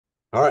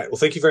All right. Well,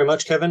 thank you very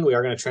much, Kevin. We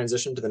are going to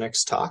transition to the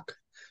next talk.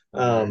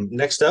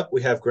 Next up,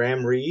 we have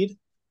Graham Reed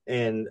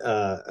and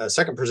a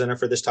second presenter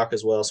for this talk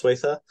as well,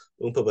 Swetha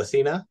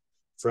Umpabathina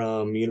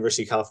from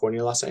University of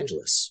California, Los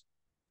Angeles.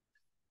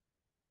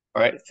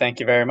 All right, thank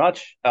you very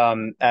much.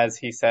 As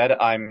he said,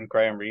 I'm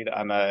Graham Reed.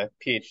 I'm a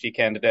PhD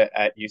candidate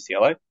at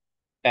UCLA,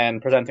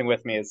 and presenting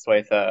with me is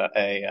Swetha,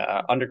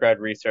 a undergrad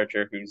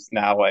researcher who's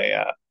now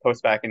a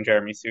postbac in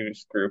Jeremy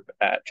Su's group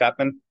at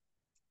Chapman.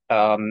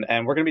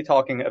 And we're going to be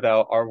talking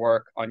about our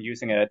work on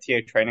using a TA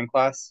training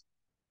class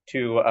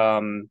to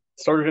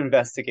sort of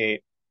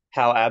investigate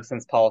how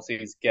absence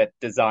policies get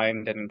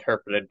designed and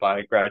interpreted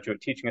by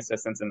graduate teaching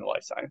assistants in the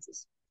life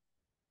sciences.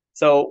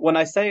 So when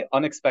I say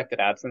unexpected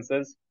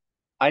absences,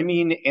 I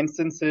mean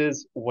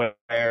instances where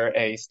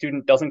a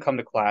student doesn't come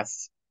to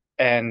class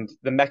and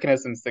the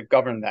mechanisms that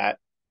govern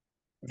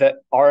that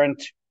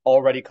aren't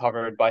already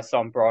covered by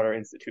some broader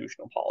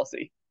institutional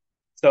policy.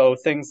 So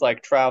things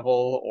like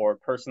travel or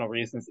personal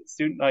reasons that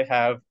student might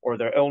have or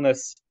their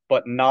illness,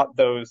 but not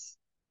those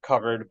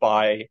covered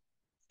by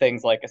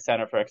things like a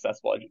Center for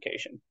Accessible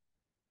Education.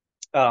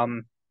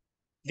 Um,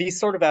 these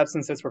sort of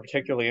absences were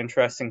particularly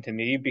interesting to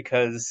me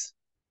because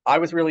I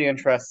was really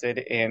interested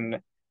in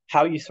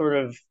how you sort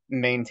of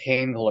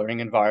maintain the learning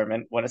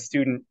environment when a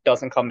student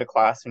doesn't come to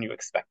class when you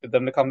expected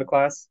them to come to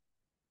class,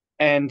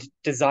 and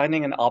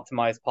designing an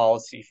optimized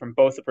policy from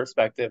both the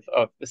perspective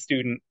of the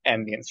student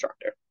and the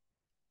instructor.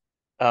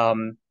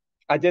 Um,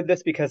 I did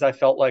this because I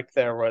felt like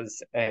there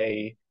was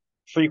a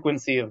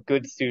frequency of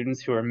good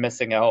students who are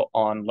missing out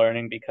on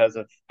learning because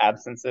of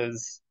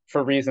absences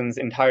for reasons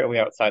entirely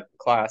outside the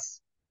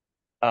class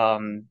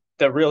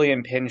that really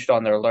impinged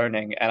on their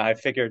learning. And I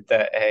figured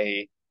that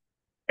a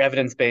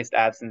evidence-based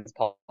absence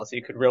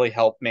policy could really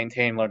help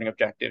maintain learning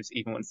objectives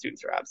even when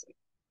students are absent.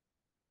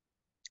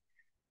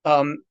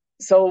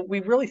 So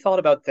we really thought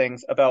about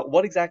things about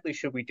what exactly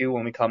should we do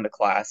when we come to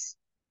class,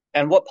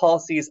 and what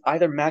policies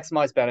either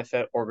maximize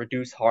benefit or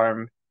reduce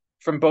harm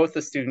from both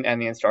the student and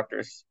the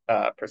instructor's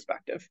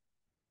perspective.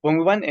 When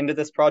we went into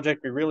this project,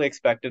 we really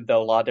expected that a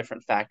lot of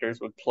different factors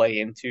would play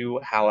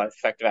into how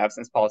effective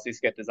absence policies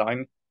get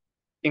designed,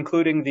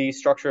 including the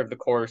structure of the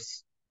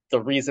course, the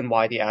reason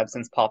why the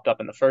absence popped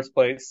up in the first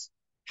place,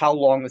 how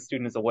long the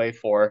student is away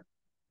for,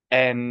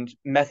 and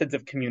methods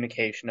of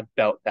communication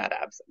about that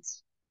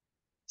absence.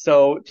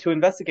 So to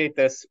investigate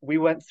this, we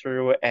went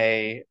through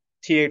a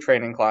TA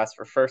training class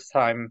for first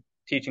time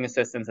teaching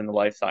assistants in the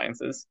life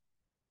sciences.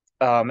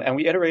 And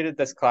we iterated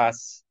this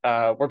class.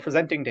 We're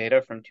presenting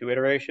data from two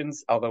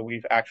iterations, although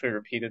we've actually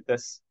repeated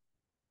this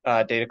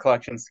data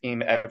collection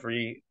scheme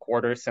every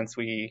quarter since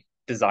we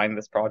designed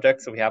this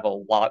project. So we have a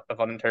lot of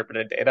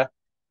uninterpreted data.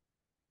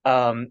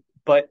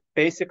 But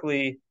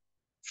basically,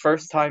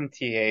 first time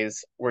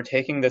TAs were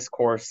taking this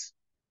course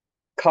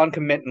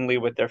concomitantly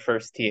with their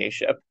first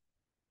TA-ship.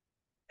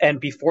 And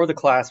before the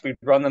class, we'd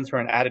run them through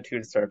an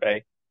attitude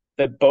survey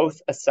that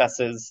both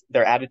assesses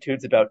their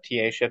attitudes about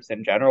TA-ships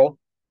in general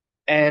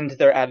and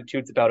their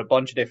attitudes about a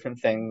bunch of different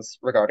things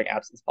regarding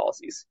absence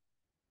policies.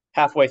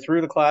 Halfway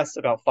through the class,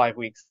 about 5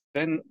 weeks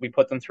in, we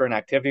put them through an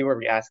activity where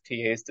we asked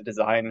TAs to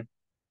design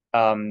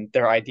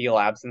their ideal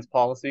absence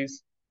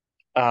policies,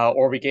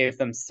 or we gave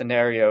them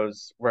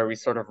scenarios where we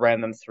sort of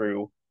ran them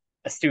through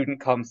a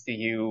student comes to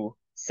you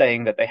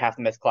saying that they have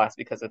to miss class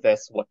because of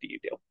this, what do you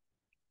do?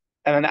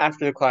 And then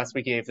after the class,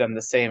 we gave them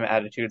the same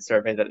attitude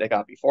survey that they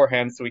got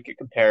beforehand so we could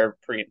compare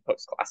pre and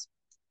post class.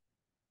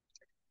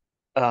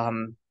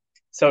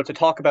 So to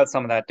talk about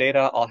some of that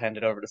data, I'll hand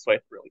it over to Swayth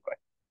really quick.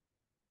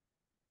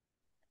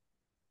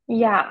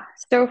 Yeah,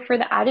 so for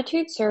the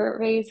attitude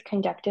surveys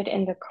conducted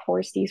in the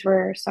course, these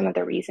were some of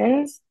the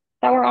reasons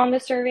that were on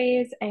the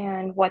surveys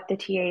and what the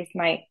TAs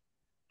might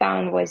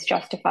found was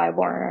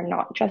justifiable or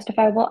not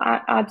justifiable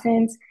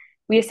absence.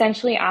 We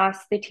essentially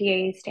asked the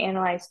TAs to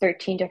analyze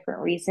 13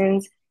 different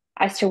reasons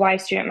as to why a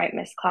student might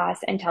miss class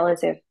and tell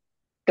us if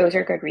those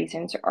are good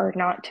reasons or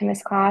not to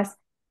miss class.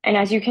 And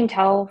as you can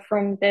tell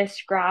from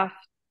this graph,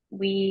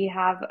 we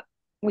have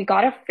we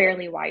got a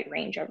fairly wide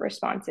range of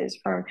responses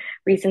from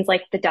reasons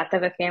like the death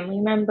of a family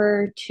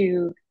member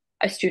to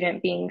a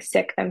student being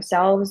sick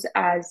themselves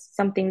as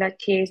something that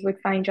TAs would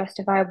find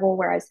justifiable,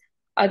 whereas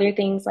other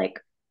things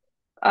like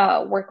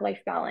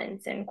work-life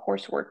balance and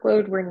course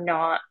workload were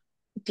not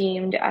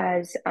deemed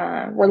as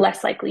were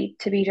less likely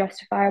to be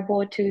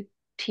justifiable to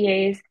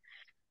TAs.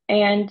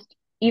 And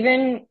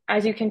even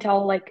as you can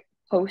tell, like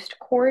post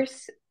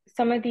course,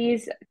 some of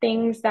these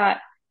things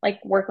that like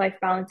work-life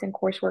balance and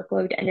course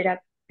workload ended up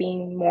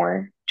being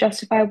more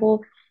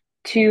justifiable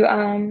to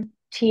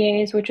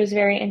TAs, which was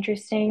very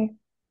interesting.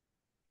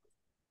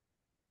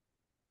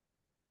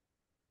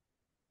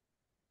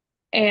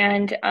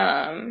 And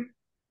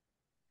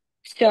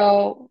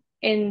so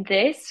in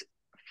this,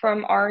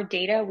 from our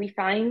data, we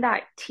find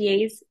that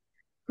TAs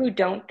who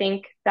don't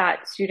think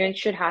that students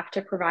should have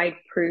to provide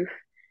proof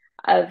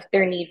of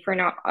their need for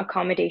an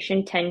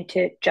accommodation tend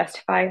to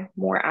justify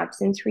more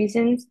absence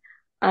reasons.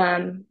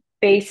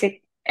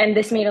 Basic, and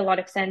this made a lot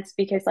of sense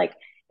because like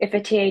if a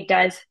TA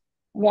does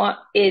want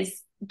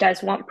is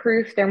does want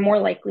proof, they're more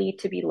likely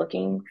to be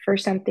looking for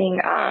something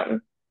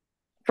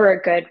for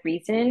a good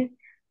reason.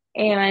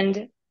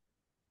 And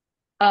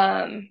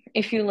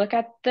if you look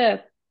at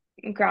the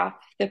graph,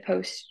 the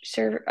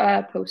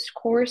post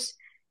course,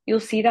 you'll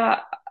see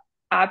that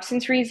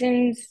absence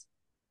reasons,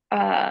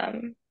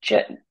 the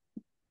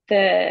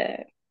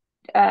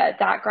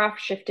that graph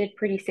shifted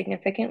pretty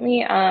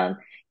significantly.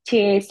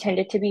 TAs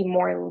tended to be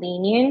more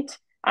lenient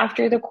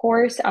after the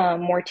course.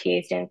 More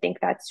TAs didn't think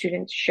that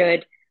students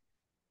should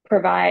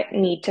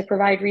need to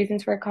provide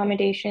reasons for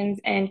accommodations.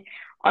 And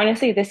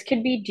honestly, this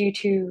could be due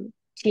to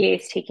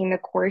TAs taking the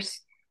course,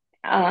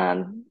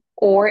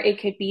 or it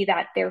could be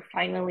that they're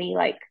finally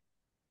like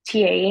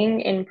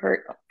TAing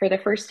for the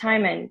first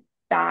time, and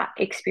that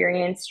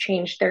experience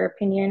changed their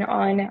opinion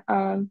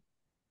on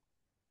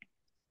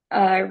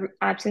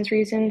absence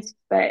reasons,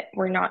 but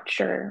we're not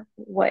sure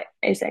what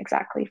is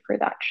exactly for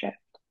that shift.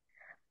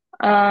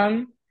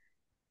 Um,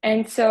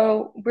 and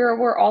so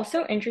we're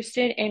also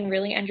interested in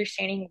really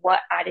understanding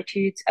what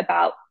attitudes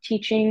about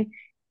teaching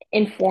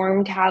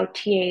informed how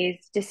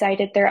TAs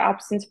decided their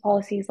absence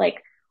policies.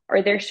 Like,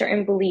 are there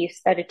certain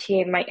beliefs that a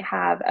TA might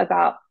have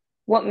about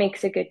what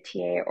makes a good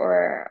TA,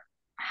 or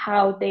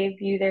how they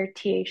view their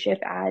TA-ship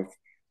as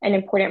an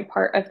important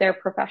part of their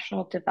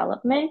professional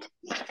development?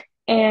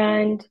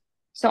 And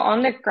so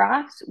on the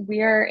graphs,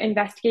 we are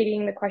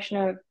investigating the question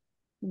of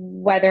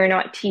whether or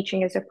not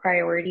teaching is a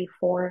priority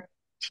for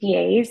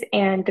TAs,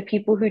 and the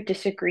people who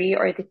disagree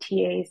are the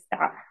TAs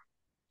that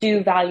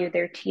do value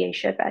their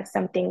TA-ship as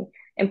something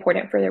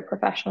important for their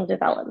professional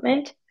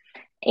development.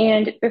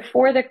 And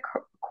before the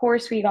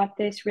course, we got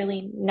this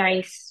really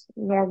nice,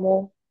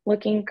 normal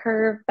looking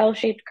curve,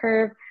 bell-shaped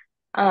curve,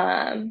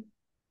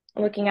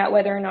 looking at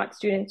whether or not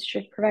students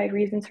should provide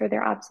reasons for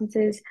their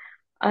absences.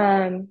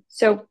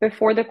 So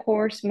before the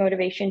course,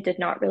 motivation did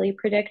not really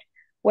predict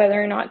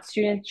whether or not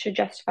students should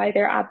justify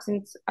their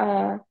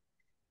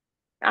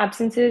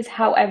absences.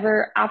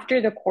 However,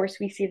 after the course,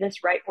 we see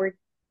this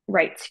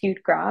right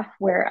skewed graph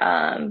where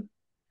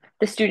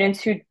the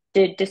students who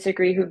did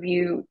disagree, who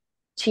view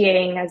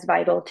TAing as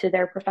vital to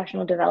their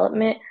professional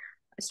development,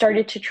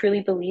 started to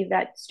truly believe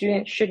that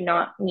students should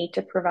not need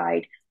to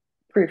provide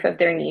proof of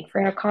their need for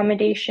an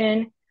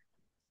accommodation.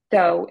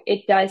 So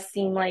it does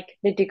seem like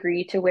the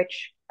degree to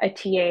which a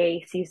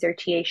TA sees their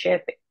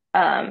TA-ship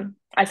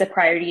as a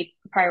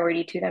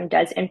priority to them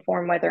does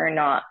inform whether or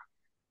not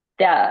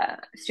the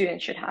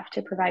students should have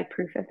to provide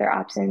proof of their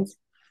absence.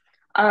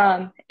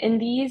 In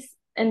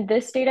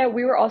this data,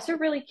 we were also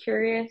really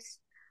curious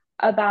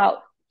about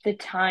the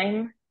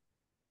time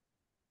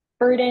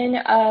burden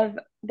of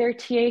their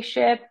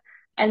TA-ship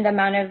and the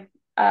amount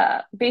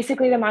of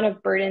basically the amount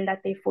of burden that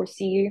they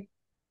foresee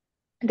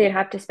they'd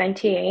have to spend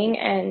TAing.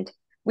 And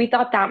we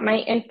thought that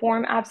might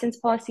inform absence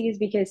policies,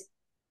 because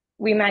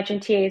we imagine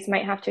TAs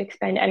might have to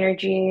expend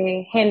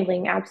energy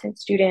handling absent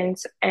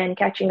students and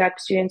catching up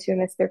students who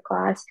missed their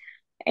class.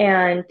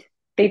 And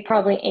they'd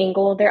probably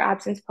angle their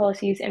absence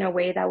policies in a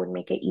way that would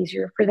make it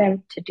easier for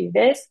them to do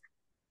this.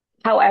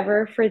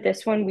 However, for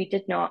this one, we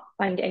did not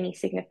find any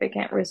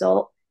significant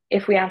result.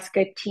 If we ask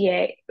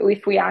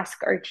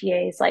our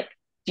TAs, like,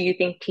 do you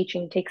think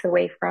teaching takes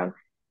away from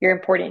your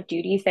important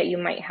duties that you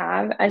might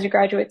have as a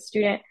graduate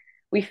student?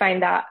 We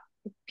find that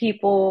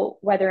people,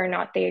 whether or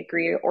not they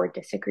agree or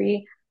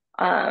disagree,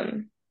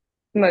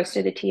 most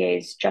of the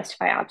TAs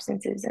justify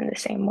absences in the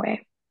same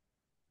way.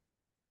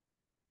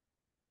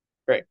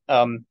 Great.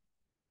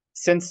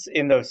 Since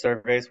in those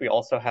surveys, we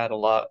also had a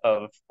lot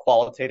of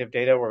qualitative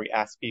data where we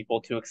asked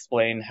people to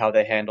explain how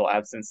they handle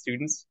absent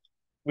students,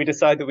 we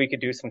decided that we could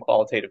do some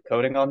qualitative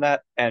coding on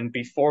that. And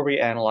before we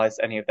analyzed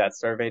any of that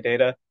survey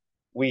data,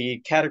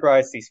 we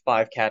categorized these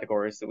 5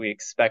 categories that we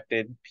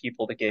expected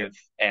people to give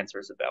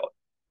answers about.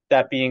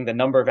 That being the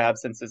number of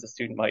absences a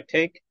student might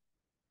take,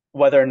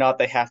 whether or not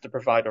they have to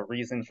provide a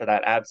reason for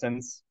that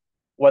absence,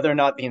 whether or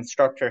not the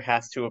instructor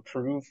has to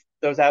approve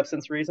those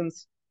absence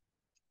reasons,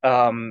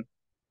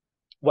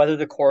 whether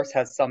the course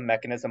has some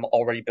mechanism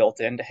already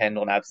built in to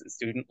handle an absent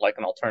student, like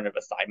an alternative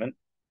assignment,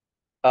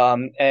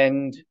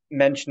 and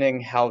mentioning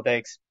how they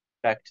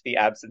expect the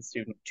absent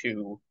student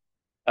to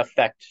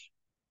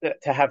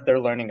have their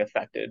learning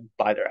affected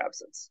by their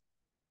absence.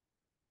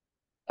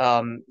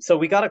 So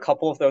we got a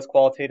couple of those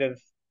qualitative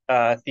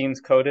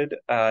themes coded.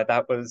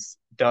 That was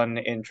done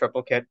in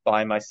triplicate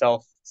by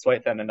myself,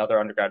 Swayth, and another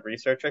undergrad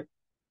researcher.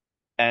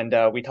 And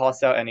we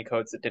tossed out any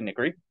codes that didn't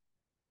agree.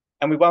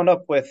 And we wound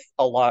up with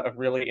a lot of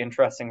really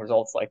interesting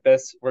results like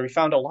this, where we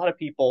found a lot of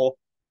people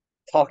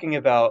talking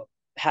about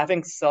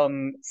having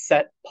some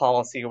set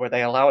policy where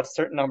they allow a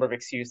certain number of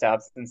excused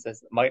absences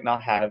that might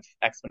not have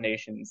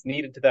explanations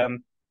needed to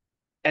them,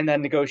 and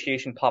then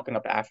negotiation popping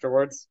up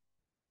afterwards,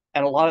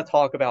 and a lot of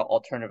talk about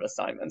alternative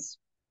assignments.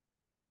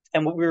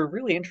 And what we were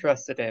really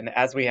interested in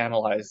as we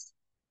analyzed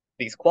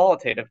these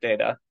qualitative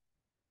data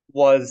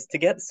was to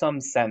get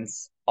some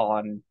sense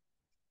on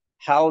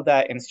how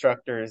that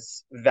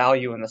instructor's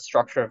value in the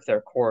structure of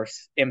their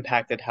course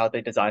impacted how they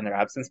design their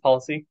absence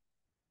policy.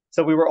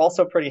 So we were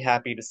also pretty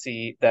happy to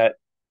see that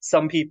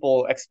some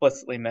people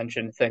explicitly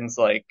mentioned things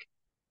like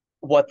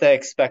what they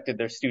expected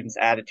their students'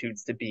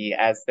 attitudes to be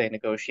as they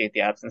negotiate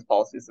the absence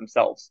policies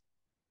themselves.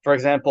 For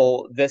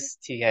example, this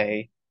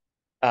TA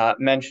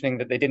mentioning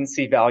that they didn't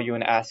see value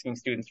in asking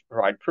students to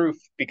provide proof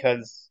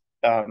because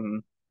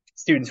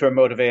students who are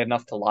motivated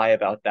enough to lie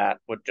about that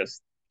would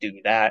just do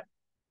that,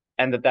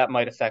 and that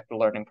might affect the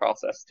learning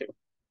process too.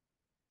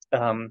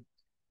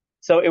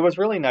 So it was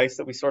really nice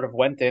that we sort of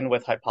went in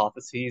with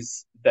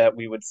hypotheses that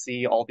we would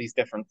see all these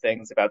different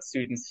things about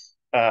students,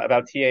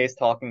 about TAs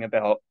talking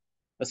about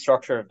the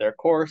structure of their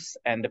course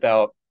and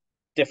about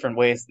different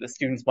ways that the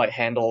students might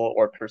handle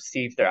or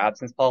perceive their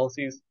absence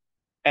policies.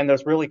 And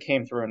those really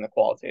came through in the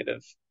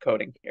qualitative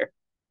coding here.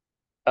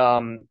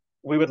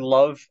 We would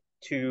love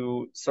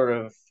to sort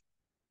of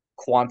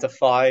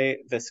quantify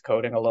this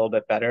coding a little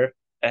bit better.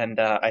 And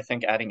I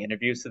think adding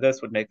interviews to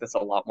this would make this a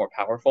lot more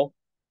powerful.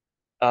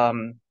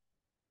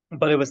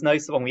 But it was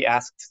nice when we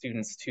asked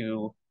students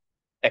to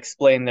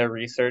explain their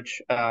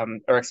research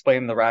or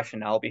explain the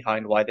rationale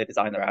behind why they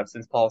designed their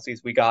absence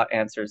policies. We got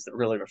answers that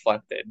really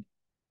reflected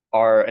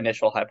our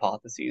initial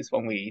hypotheses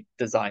when we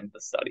designed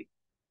the study.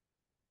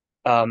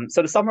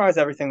 So to summarize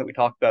everything that we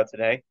talked about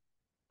today,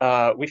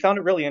 we found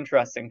it really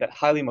interesting that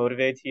highly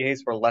motivated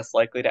TAs were less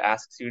likely to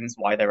ask students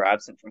why they were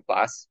absent from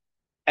class,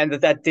 and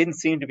that didn't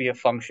seem to be a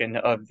function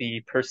of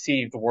the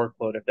perceived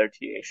workload of their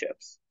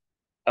TA-ships.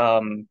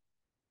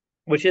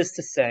 Which is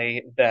to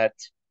say that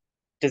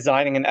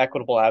designing an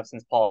equitable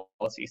absence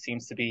policy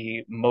seems to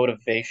be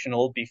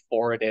motivational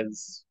before it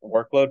is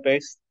workload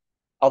based.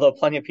 Although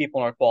plenty of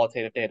people in our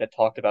qualitative data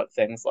talked about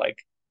things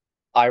like,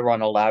 I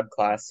run a lab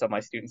class, so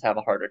my students have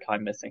a harder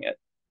time missing it.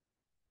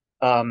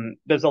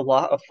 There's a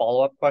lot of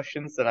follow-up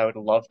questions that I would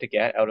love to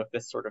get out of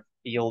this sort of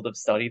field of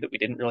study that we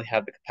didn't really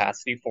have the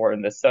capacity for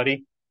in this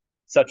study,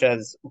 such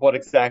as what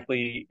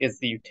exactly is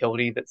the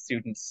utility that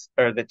students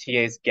or the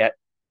TAs get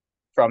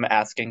from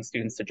asking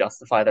students to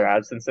justify their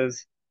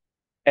absences,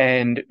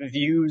 and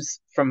views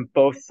from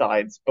both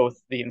sides, both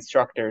the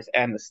instructors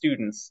and the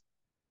students,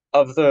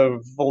 of the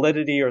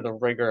validity or the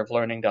rigor of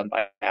learning done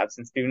by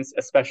absent students,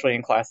 especially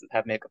in classes that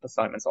have makeup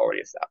assignments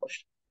already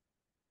established.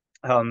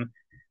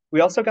 We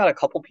also got a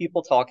couple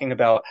people talking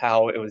about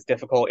how it was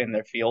difficult in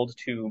their field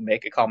to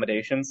make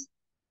accommodations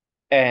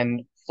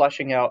and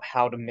fleshing out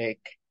how to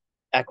make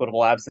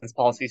equitable absence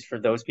policies for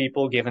those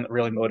people, given that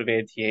really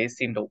motivated TAs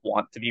seem to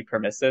want to be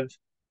permissive,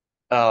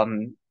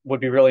 would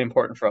be really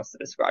important for us to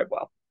describe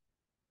well.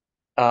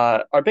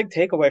 Our big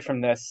takeaway from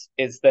this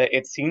is that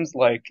it seems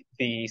like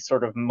the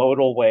sort of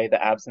modal way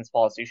the absence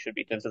policy should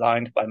be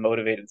designed by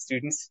motivated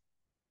students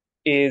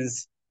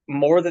is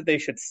more that they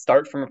should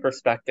start from a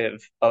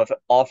perspective of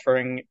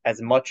offering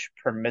as much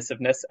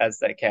permissiveness as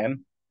they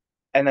can.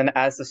 And then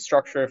as the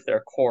structure of their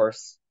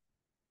course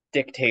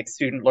dictates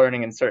student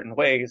learning in certain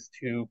ways,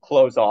 to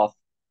close off,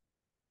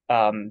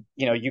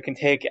 you can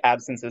take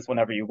absences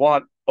whenever you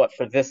want, but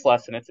for this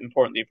lesson, it's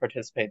important that you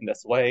participate in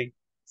this way.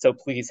 So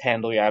please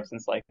handle your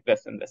absence like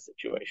this in this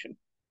situation.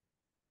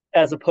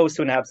 As opposed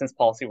to an absence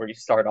policy where you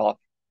start off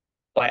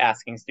by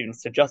asking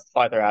students to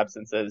justify their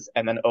absences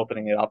and then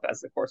opening it up as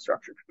the course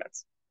structure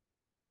permits.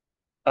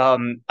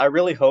 I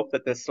really hope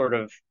that this sort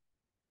of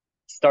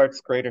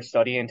starts greater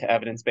study into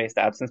evidence-based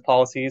absence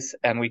policies,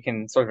 and we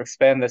can sort of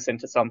expand this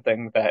into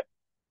something that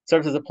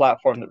serves as a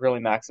platform that really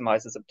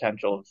maximizes the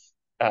potential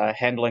of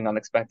handling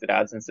unexpected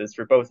absences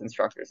for both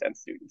instructors and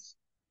students.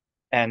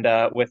 And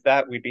with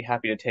that, we'd be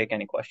happy to take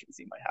any questions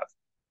you might have.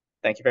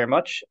 Thank you very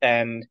much.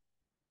 And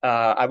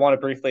I want to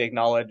briefly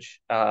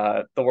acknowledge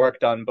the work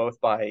done both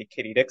by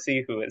Katie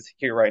Dixie, who is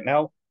here right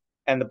now,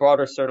 and the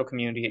broader CERTL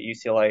community at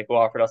UCLA, who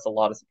offered us a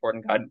lot of support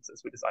and guidance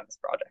as we designed this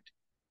project.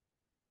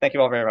 Thank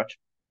you all very much.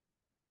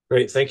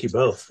 Great. Thank you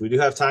both. We do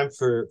have time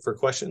for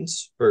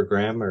questions for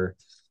Graham or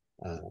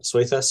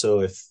Swetha. So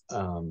if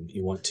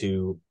you want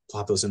to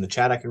plop those in the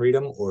chat, I can read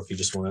them. Or if you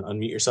just want to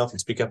unmute yourself and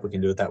speak up, we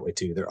can do it that way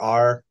too. There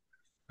are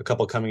a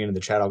couple coming into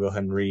the chat. I'll go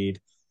ahead and read.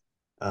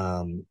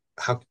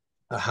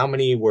 How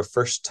many were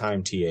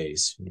first-time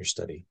TAs in your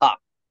study?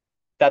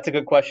 That's a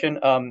good question.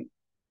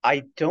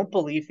 I don't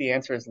believe the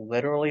answer is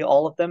literally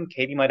all of them.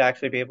 Katie might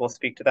actually be able to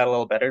speak to that a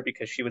little better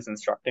because she was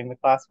instructing the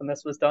class when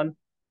this was done.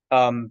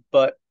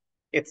 But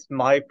it's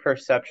my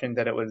perception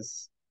that it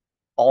was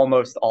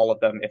almost all of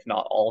them, if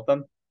not all of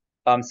them.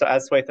 So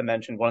as Swetha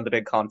mentioned, one of the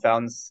big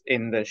confounds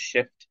in the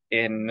shift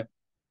in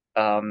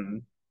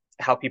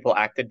how people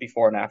acted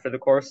before and after the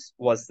course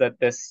was that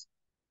this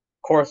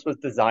course was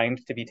designed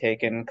to be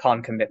taken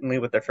concomitantly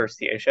with their first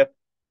TA-ship.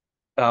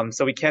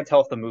 So we can't tell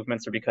if the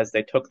movements are because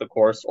they took the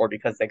course or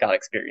because they got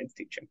experience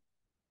teaching.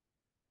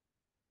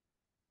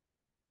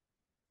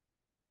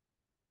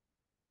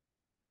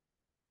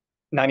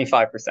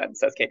 "95%"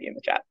 says Katie in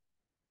the chat.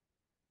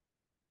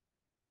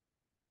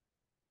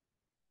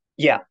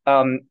 Yeah.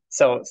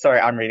 So sorry,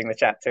 I'm reading the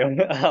chat too.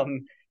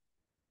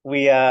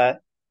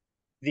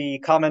 The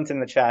comment in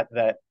the chat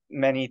that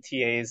many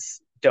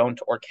TAs don't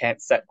or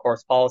can't set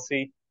course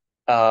policy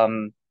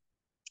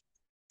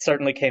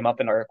certainly came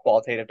up in our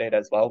qualitative data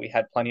as well. We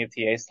had plenty of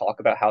TAs talk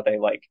about how they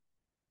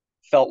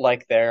felt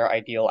like their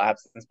ideal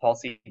absence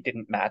policy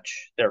didn't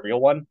match their real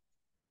one.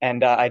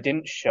 And I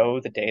didn't show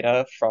the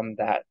data from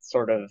that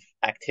sort of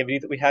activity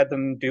that we had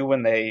them do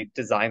when they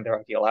designed their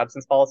ideal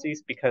absence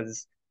policies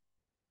because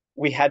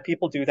we had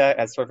people do that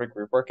as sort of a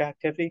group work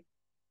activity.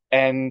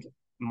 And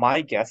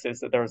my guess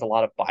is that there was a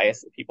lot of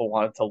bias that people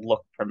wanted to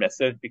look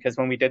permissive because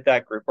when we did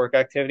that group work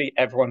activity,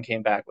 everyone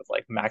came back with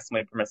like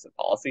maximally permissive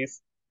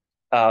policies,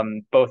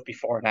 both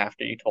before and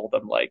after you told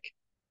them like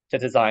to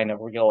design a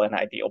real and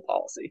ideal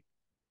policy.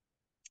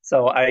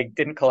 So I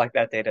didn't collect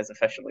that data as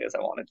efficiently as I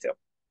wanted to.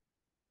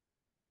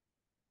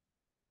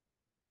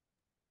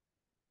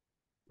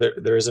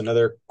 There is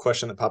another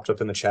question that popped up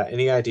in the chat.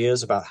 Any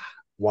ideas about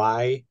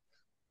why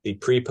the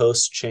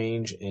pre-post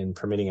change in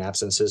permitting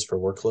absences for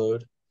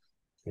workload?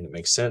 And it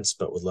makes sense,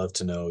 but would love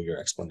to know your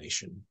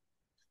explanation.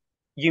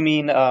 You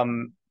mean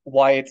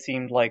why it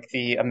seemed like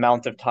the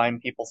amount of time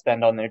people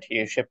spend on their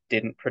TA-ship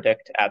didn't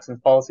predict absence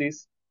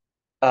policies?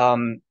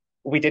 Um,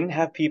 we didn't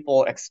have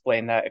people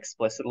explain that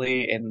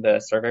explicitly in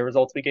the survey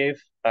results we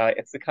gave.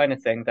 It's the kind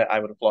of thing that I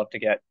would have loved to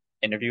get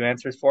interview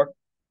answers for.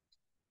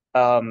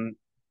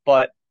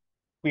 But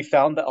we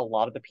found that a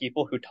lot of the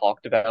people who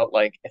talked about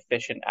like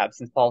efficient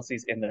absence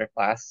policies in their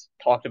class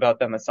talked about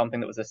them as something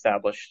that was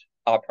established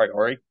a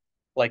priori.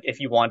 Like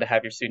if you wanted to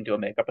have your student do a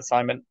makeup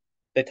assignment,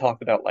 they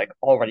talked about like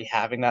already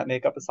having that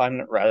makeup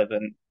assignment rather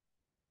than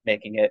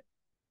making it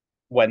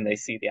when they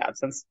see the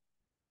absence.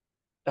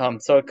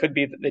 So it could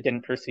be that they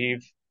didn't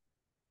perceive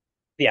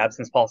the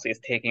absence policy as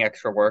taking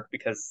extra work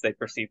because they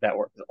perceive that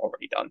work is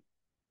already done.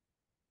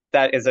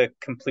 That is a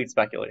complete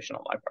speculation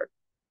on my part.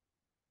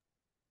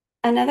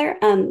 Another,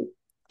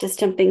 just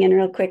jumping in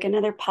real quick,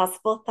 another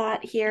possible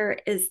thought here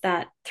is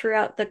that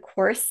throughout the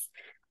course,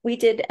 we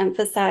did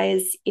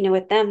emphasize,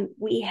 with them,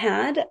 we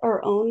had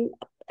our own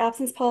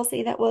absence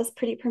policy that was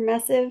pretty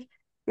permissive,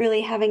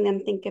 really having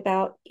them think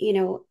about,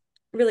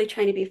 really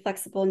trying to be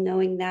flexible,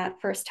 knowing that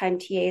first time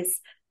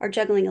TAs are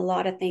juggling a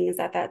lot of things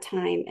at that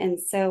time. And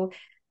so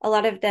a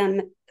lot of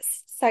them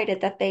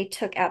cited that they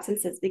took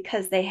absences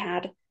because they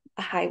had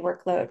a high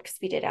workload, because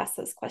we did ask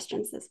those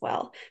questions as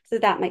well. So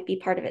that might be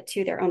part of it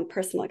too, their own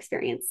personal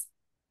experience.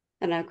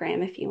 I don't know,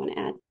 Graham, if you want to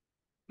add.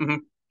 Mm-hmm.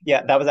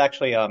 Yeah, that was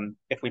actually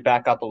if we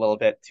back up a little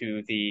bit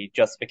to the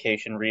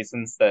justification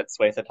reasons that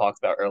Swetha talked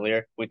about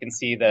earlier, we can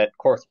see that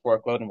course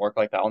workload and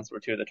work-life balance were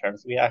two of the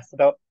terms we asked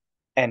about.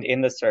 And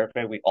in the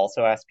survey, we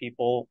also asked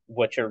people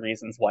which are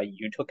reasons why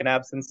you took an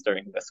absence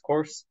during this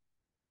course.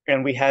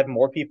 And we had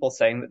more people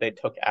saying that they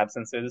took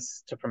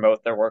absences to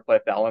promote their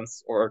work-life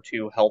balance or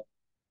to help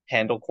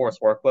handle course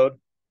workload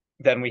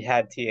than we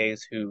had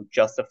TAs who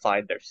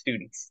justified their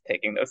students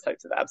taking those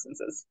types of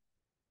absences,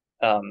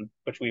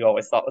 which we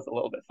always thought was a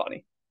little bit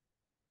funny.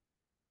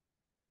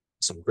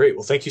 Awesome. Great.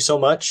 Well, thank you so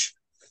much.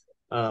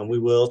 We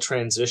will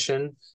transition